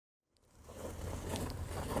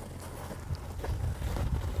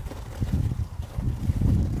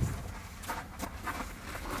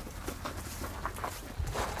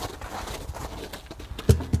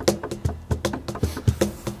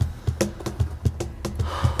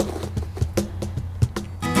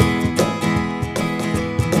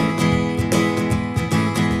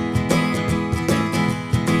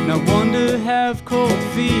have cold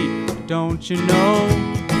feet, don't you know?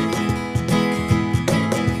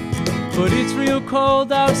 But it's real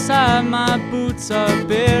cold outside, my boots are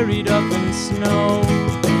buried up in snow.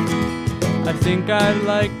 I think I'd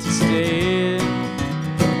like to stay in.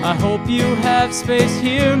 I hope you have space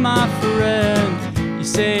here, my friend. You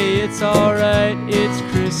say it's alright, it's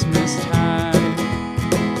Christmas time.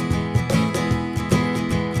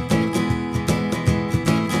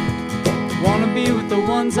 Wanna be with the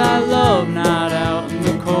ones I love, not out in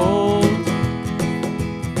the cold.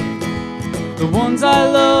 The ones I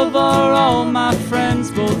love are all my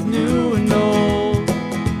friends, both new and old.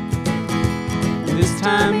 This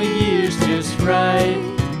time of year's just right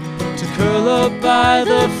to curl up by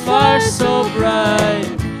the fire so bright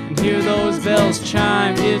and hear those bells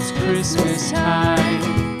chime, it's Christmas time.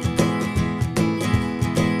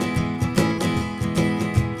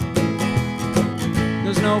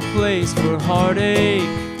 There's no place for heartache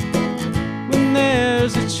when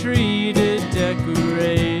there's a tree to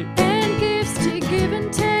decorate and gifts to give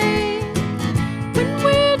and take when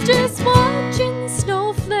we're just watching the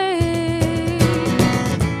snowflakes.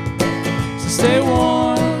 So stay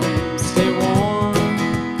warm,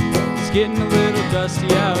 it's getting a little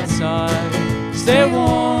dusty outside. Stay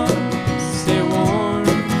warm, stay warm.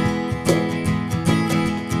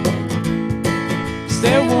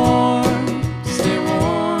 Stay warm, stay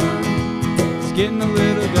warm. It's getting a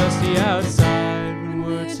little dusty outside. When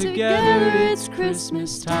we're together, it's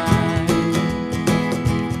Christmas time.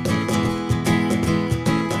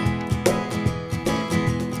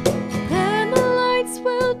 And the lights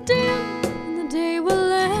will dim and the day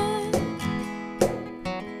will end,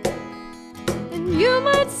 and you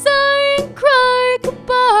might sigh and cry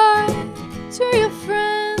goodbye to your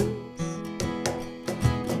friends.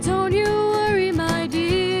 But don't you worry, my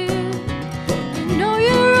dear, you know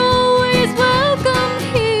you're always welcome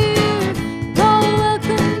here. You're all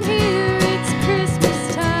welcome here, it's Christmas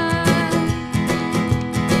time.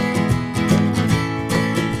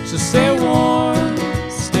 So stay warm,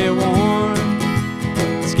 stay warm.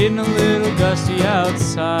 It's getting a little gusty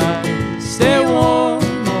outside. Stay warm,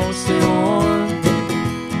 oh stay warm.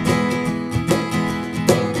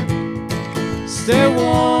 Stay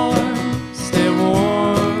warm, stay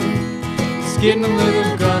warm. It's getting a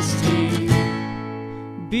little gusty.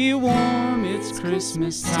 Be warm, it's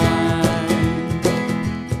Christmas time.